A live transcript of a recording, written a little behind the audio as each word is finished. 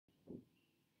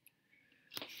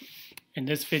In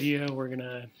this video, we're going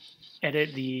to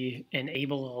edit the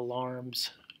Enable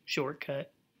Alarms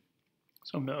shortcut.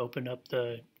 So I'm going to open up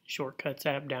the Shortcuts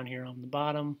app down here on the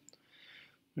bottom.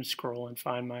 I'm going to scroll and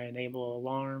find my Enable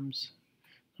Alarms.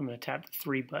 I'm going to tap the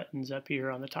three buttons up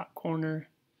here on the top corner.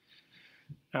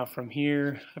 Now from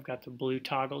here, I've got the blue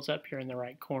toggles up here in the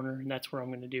right corner, and that's where I'm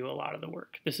going to do a lot of the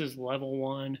work. This is level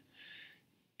 1,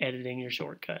 editing your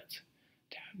shortcuts.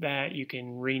 Tap that, you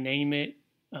can rename it.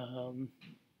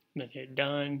 Hit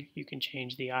done, you can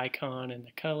change the icon and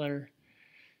the color,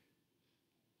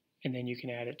 and then you can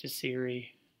add it to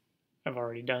Siri. I've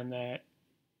already done that.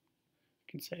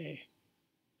 I can say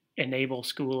enable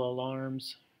school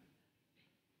alarms.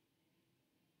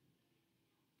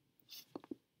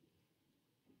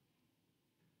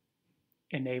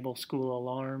 Enable school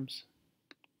alarms.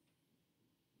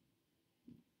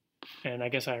 And I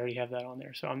guess I already have that on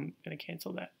there, so I'm going to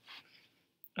cancel that.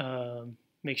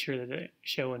 Make sure that the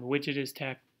show and widget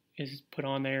is put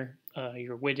on there.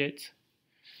 Your widgets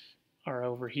are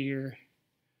over here.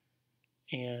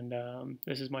 And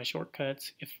this is my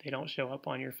shortcuts. If they don't show up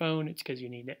on your phone, it's because you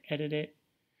need to edit it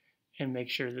and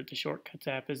make sure that the Shortcuts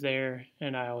app is there.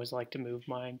 And I always like to move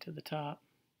mine to the top.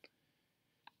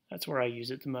 That's where I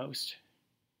use it the most.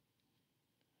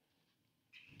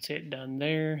 Let's hit done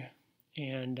there.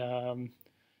 And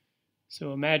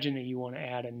so imagine that you want to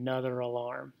add another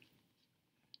alarm.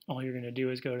 All you're going to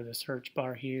do is go to the search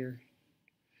bar here.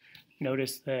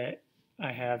 Notice that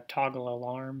I have toggle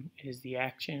alarm is the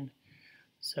action.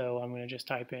 So I'm going to just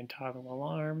type in toggle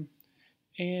alarm,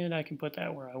 and I can put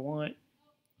that where I want.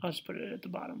 I'll just put it at the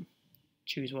bottom.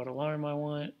 Choose what alarm I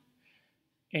want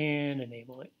and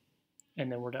enable it.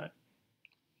 And then we're done.